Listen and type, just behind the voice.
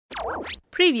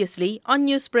Previously on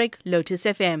Newsbreak, Lotus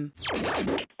FM.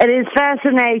 It is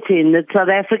fascinating that South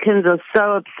Africans are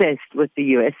so obsessed with the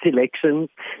US elections.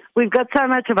 We've got so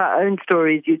much of our own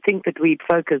stories. You'd think that we'd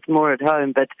focus more at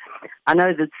home, but I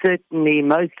know that certainly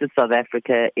most of South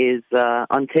Africa is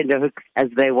on tenterhooks as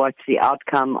they watch the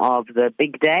outcome of the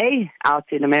big day out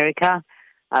in America,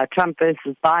 Trump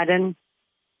versus Biden.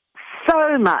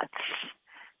 So much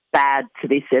bad to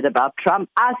be said about Trump.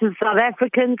 Us as South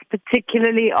Africans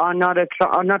particularly are not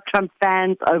Trump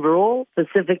fans overall,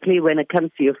 specifically when it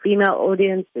comes to your female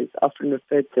audience. It's often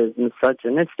referred to as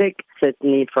misogynistic.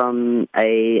 Certainly from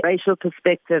a racial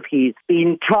perspective, he's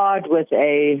been tarred with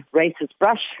a racist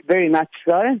brush, very much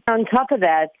so. On top of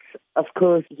that, of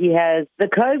course, he has the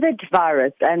COVID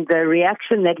virus and the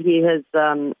reaction that he has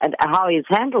and how he's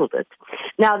handled it.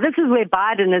 Now, this is where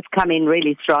Biden has come in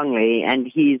really strongly, and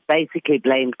he's basically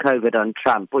blamed COVID on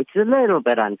Trump, which is a little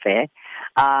bit unfair.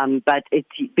 But it's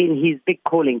been his big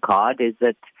calling card is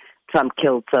that Trump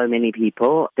killed so many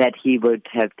people that he would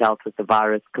have dealt with the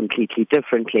virus completely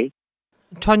differently.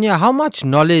 Tonya, how much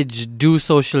knowledge do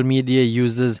social media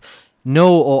users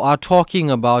know or are talking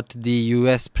about the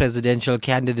U.S. presidential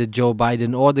candidate Joe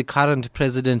Biden or the current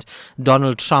president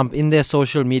Donald Trump in their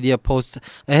social media posts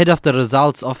ahead of the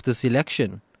results of this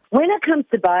election? When it comes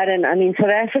to Biden,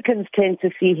 South Africans tend to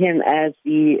see him as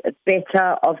the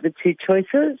better of the two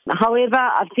choices. However,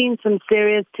 I've seen some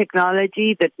serious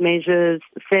technology that measures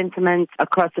sentiment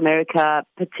across America,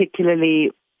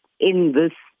 particularly in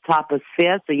this type of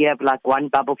sphere. So you have like one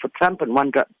bubble for Trump and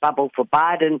one bubble for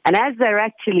Biden. And as they're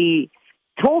actually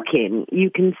talking,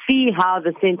 you can see how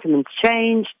the sentiments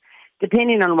change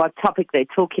depending on what topic they're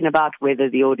talking about, whether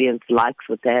the audience likes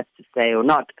what they have to say or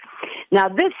not. Now,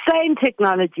 this same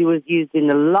technology was used in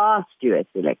the last U.S.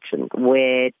 election,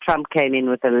 where Trump came in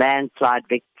with a landslide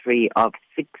victory of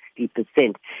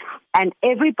 60%. And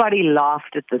everybody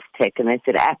laughed at this tech, and they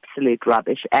said, absolute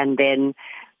rubbish. And then,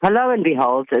 lo and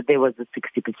behold, there was a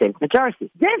 60% majority.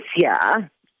 This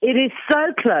year, it is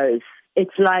so close,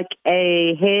 it's like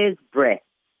a hair's breadth,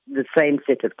 the same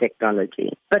set of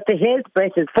technology. But the hair's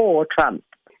breadth is for Trump.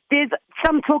 There's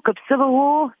some talk of civil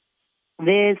war.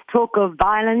 There's talk of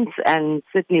violence and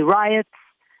certainly riots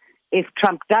if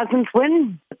Trump doesn't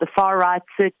win. The far right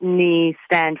certainly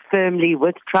stand firmly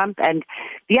with Trump. And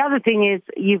the other thing is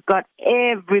you've got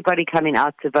everybody coming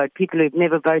out to vote, people who've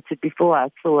never voted before. I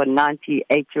saw a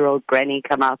 98-year-old granny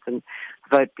come out and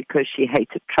vote because she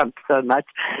hated Trump so much.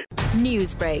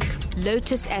 Newsbreak,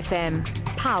 Lotus FM,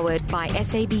 powered by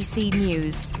SABC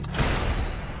News.